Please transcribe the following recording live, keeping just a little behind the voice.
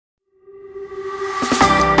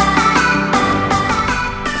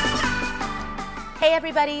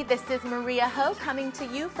everybody, this is Maria Ho coming to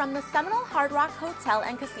you from the Seminole Hard Rock Hotel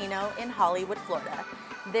and Casino in Hollywood, Florida.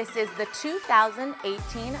 This is the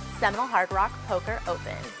 2018 Seminole Hard Rock Poker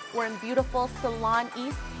Open. We're in beautiful Salon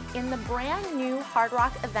East in the brand new Hard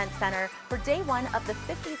Rock Event Center for day one of the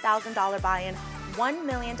 $50,000 buy-in, $1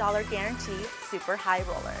 million guarantee super high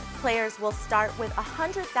roller. Players will start with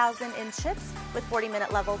 100,000 in chips with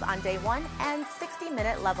 40-minute levels on day one and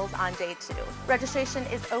 60-minute levels on day two. Registration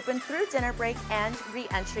is open through dinner break and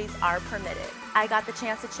re-entries are permitted. I got the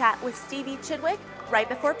chance to chat with Stevie Chidwick right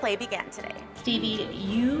before play began today. Stevie,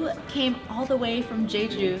 you came all the way from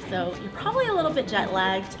Jeju, so you're probably a little bit jet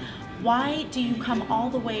lagged. Why do you come all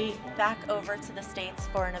the way back over to the States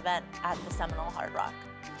for an event at the Seminole Hard Rock?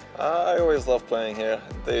 I always love playing here.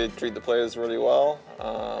 They treat the players really well.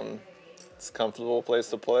 It's a comfortable place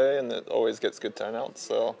to play, and it always gets good turnout,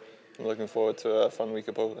 so I'm looking forward to a fun week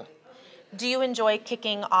of poker. Do you enjoy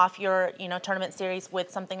kicking off your tournament series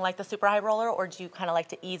with something like the super high roller, or do you kind of like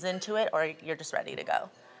to ease into it, or you're just ready to go?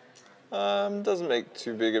 Doesn't make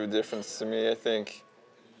too big of a difference to me. I think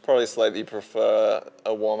probably slightly prefer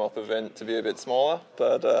a warm-up event to be a bit smaller,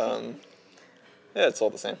 but yeah, it's all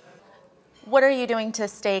the same. What are you doing to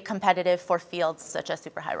stay competitive for fields such as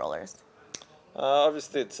super high rollers?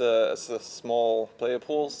 Obviously, it's a small player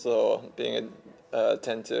pool, so being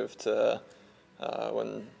attentive to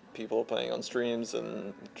when people are playing on streams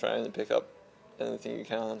and trying to pick up anything you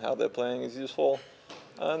can on how they're playing is useful.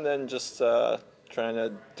 And then just trying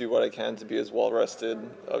to do what I can to be as well rested.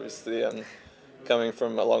 Obviously, I'm coming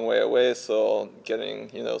from a long way away, so getting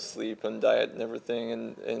sleep and diet and everything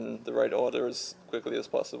in the right order as quickly as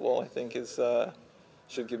possible, I think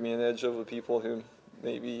should give me an edge over people who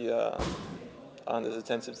maybe aren't as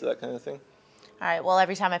attentive to that kind of thing. All right, well,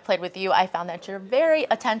 every time I played with you, I found that you're very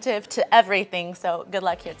attentive to everything, so good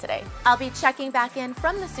luck here today. I'll be checking back in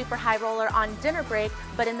from the super high roller on dinner break,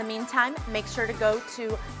 but in the meantime, make sure to go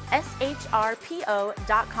to SHRPO.com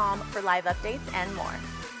for live updates and more.